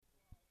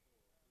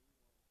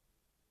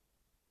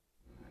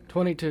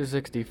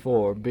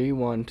2264,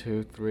 B1,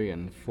 2, 3,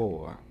 and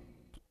 4.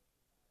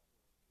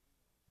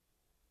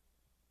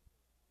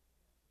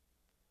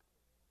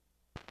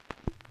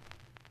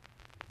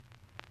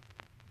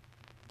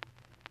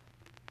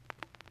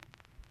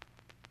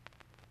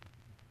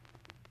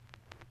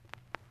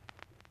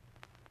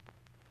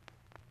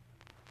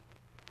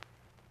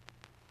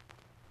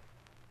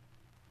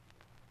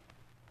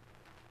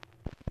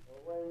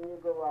 When you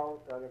go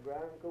out on a Grand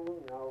Coon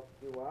out,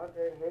 you want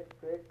to hit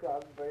quick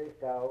club very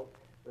stout,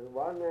 with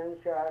one end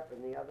sharp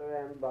and the other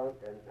end bunt,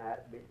 and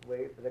that bit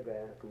way for the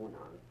Grand Coon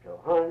hunt. So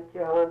hunt,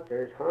 you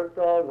hunters, hunt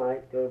all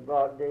night till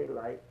broad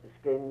daylight, to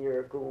skin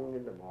your coon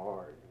in the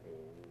morning.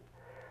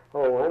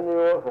 Oh, when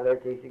the old hunter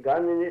takes a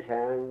gun in his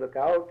hand, look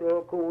out,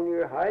 old coon,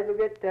 your hide will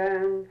get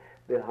tanned.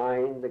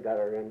 Behind the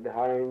gutter and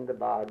behind the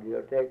bog,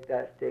 you'll take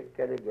that stick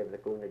and give the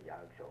coon a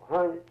jog. So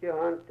hunt, you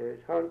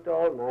hunters, hunt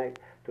all night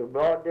till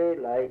broad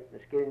daylight,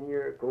 and skin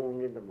your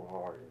coon in the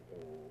morning.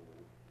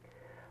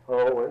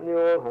 Oh, when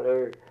the old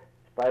hunter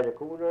spies a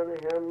coon on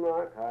a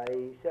hemlock high,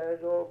 he says,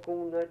 "Oh,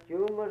 coon, that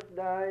you must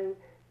die."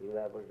 He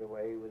levels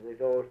away with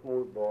his old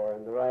smooth bore,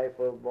 and the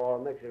rifle ball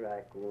makes a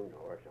raccoon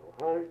roar.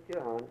 So hunt, you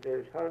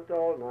hunters, hunt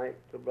all night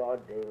till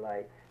broad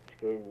daylight,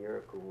 skin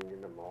your coon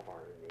in the morning.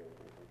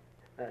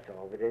 That's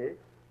all of it is.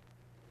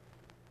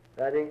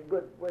 That ain't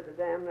good with the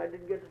damn, I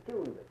didn't get the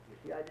tune of it. You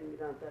see, I didn't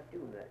get on that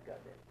tune that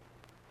goddamn.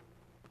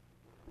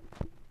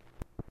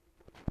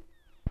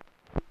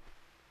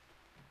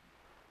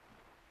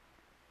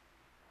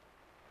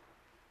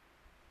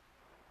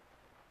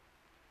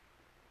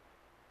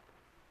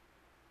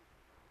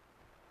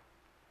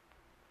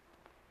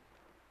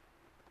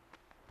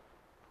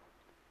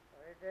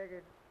 I take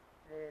it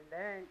the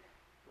bank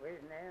was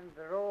in the end of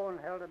the row and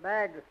held a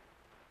bag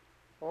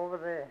over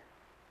the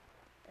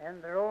end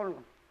of the row and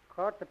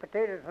caught the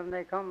potatoes when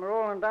they come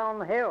rolling down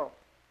the hill.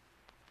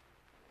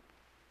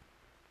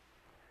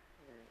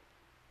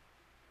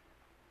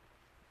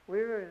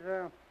 We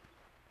was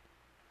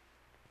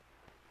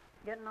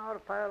getting out a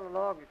pile of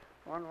logs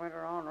one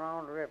winter on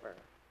around the river.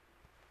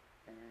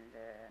 And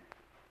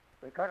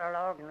we cut our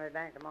logs and we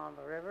banked them on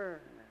the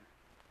river.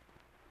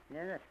 And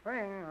in the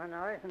spring, when the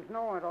ice and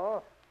snow went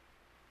off,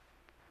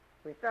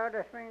 we started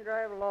a spring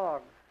drive of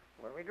logs.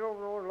 Well, we drove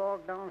those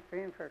logs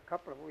downstream for a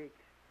couple of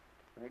weeks.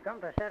 When we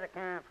come to a set of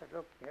camps that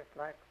looked just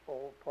like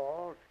old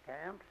Paul's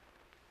camps.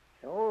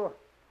 So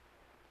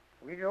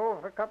we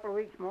drove for a couple of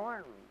weeks more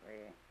and we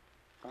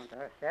come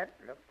to a set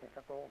that looked just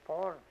like old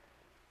Paul's.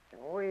 So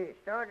we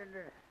started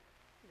the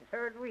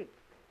third week.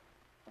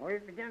 We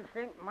began to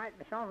think there might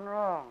be something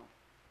wrong.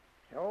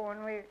 So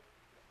when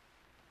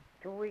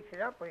 2 weeks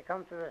is up, we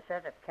come to the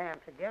set of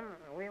camps again,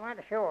 and we went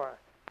ashore.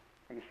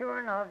 And sure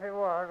enough, it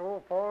was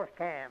old Paul's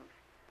camps.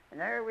 And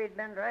there we'd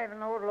been driving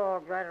those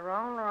logs right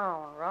around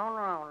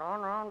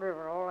the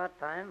river all that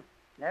time.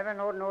 Never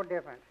knowed no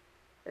difference.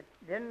 It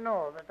didn't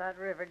know that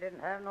river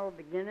didn't have no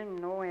beginning,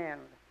 no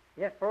end.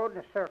 Just rode in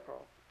a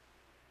circle.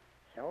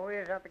 So we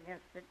was up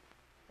against it.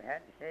 We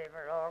had to save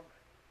our logs.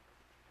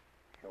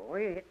 So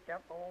we hitched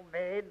up old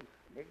Babe,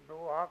 big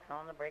blue ox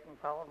on the breaking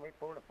pole, and we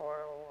pulled the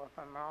fire over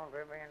from Round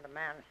River into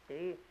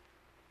Manistee,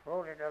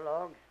 floated the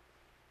logs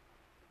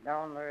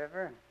down the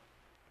river,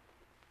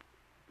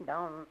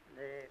 down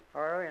the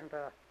furrow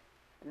into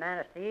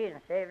Manistee,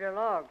 and saved the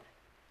logs.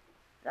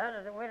 That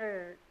is the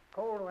winter,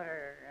 cold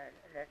winter,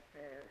 that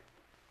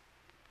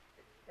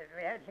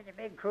we had such a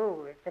big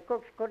crew. The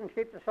cooks couldn't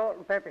keep the salt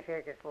and pepper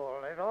shakers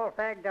full. They was all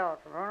fagged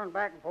out from running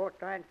back and forth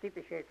trying to keep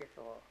the shakers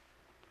full.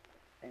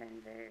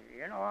 And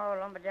you know how a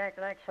lumberjack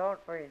likes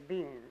salt for his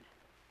beans.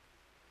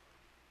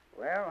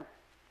 Well,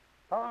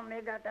 Paul and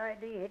me got the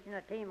idea hitching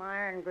a team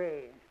iron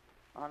gray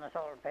on the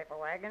salt and pepper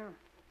wagon.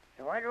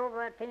 So I drove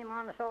that team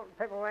on the salt and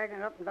pepper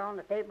wagon up and down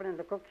the table in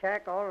the cook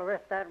shack all the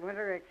rest of that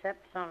winter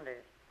except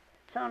Sundays.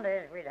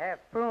 Sundays we'd have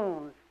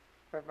prunes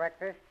for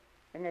breakfast,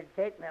 and it'd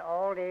take me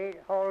all day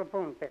to haul the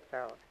prune pits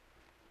out.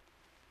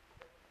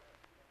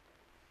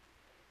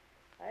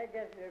 I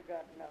guess you've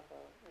got enough of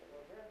it.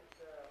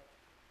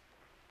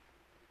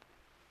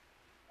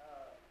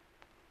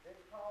 Did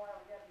Paul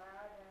ever get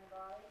married,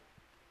 anybody?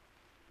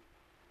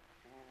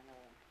 And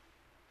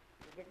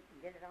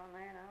you get it on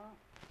there now?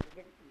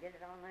 You get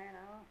it on there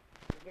now?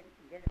 You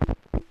get it.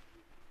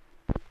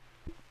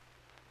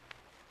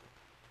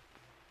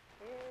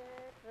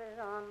 It was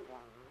on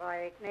one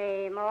bright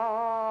May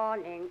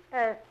morning,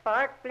 a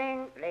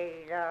sparkling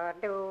blaze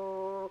of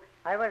dew.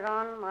 I was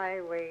on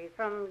my way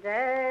from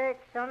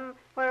Jackson,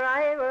 where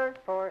I was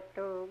forced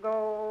to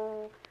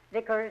go.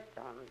 The curse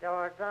on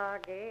George the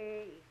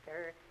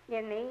Gator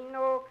give me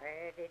no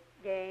credit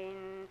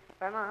gain,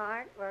 for my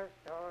heart was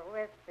sore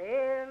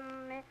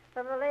within me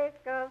for the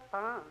lake of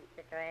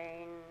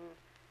Pontchartrain.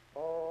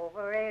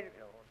 Over a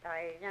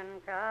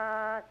Rhode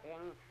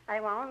crossing, I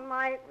wound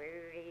my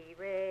weary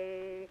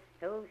way.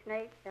 Through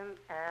snakes and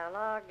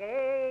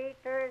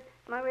alligators,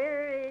 my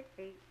weary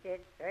feet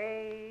did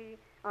stray,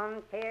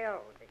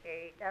 until the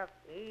shade of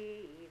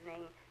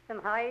evening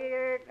some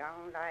higher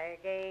ground I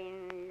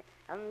gained,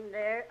 and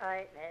there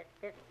I met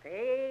this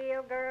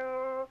Creole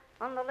girl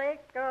on the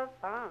lake of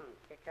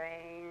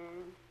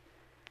Pontchartrain.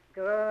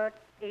 Good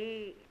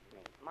evening,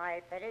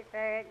 my pretty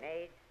fair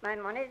maid, my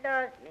money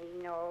does me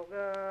no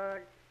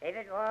good. If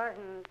it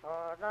wasn't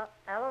for the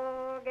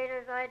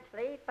alligators, I'd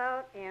sleep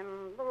out in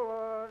the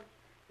woods.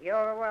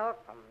 You're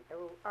welcome to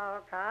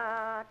our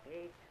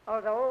cottage,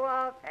 although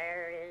our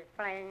fare is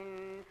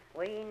plain.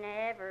 We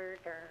never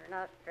turn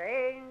a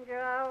stranger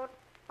out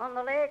on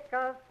the lake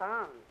of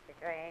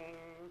Pontchartrain.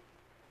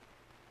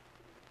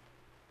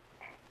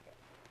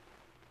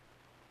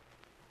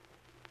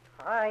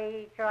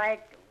 I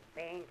tried to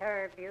paint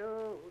her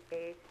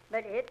beauty,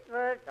 but it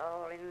was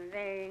all in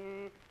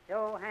vain.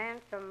 So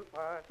handsome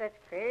was this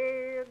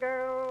Creole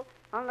girl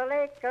on the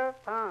lake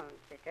of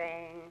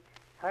Pontchartrain.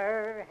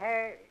 Her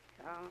hair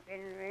hung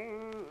in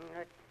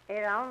ringlets,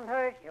 around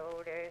her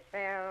shoulders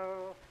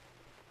fell.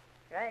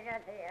 Right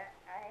out here,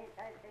 I ain't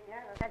touching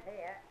her. Right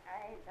here,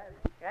 I ain't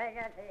touching. Right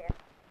out here.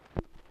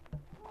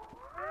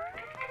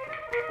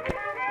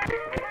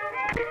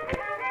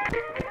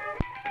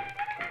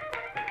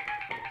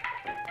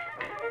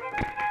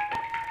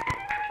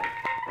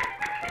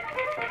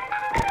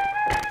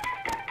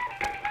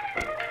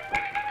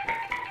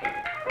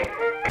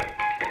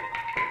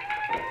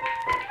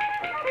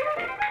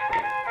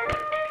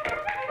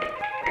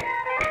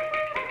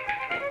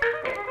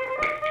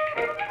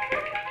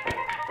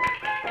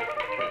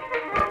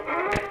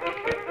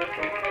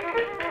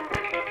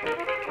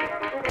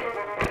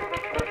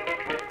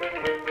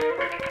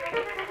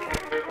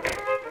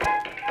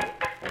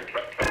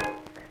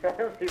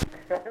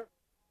 Well,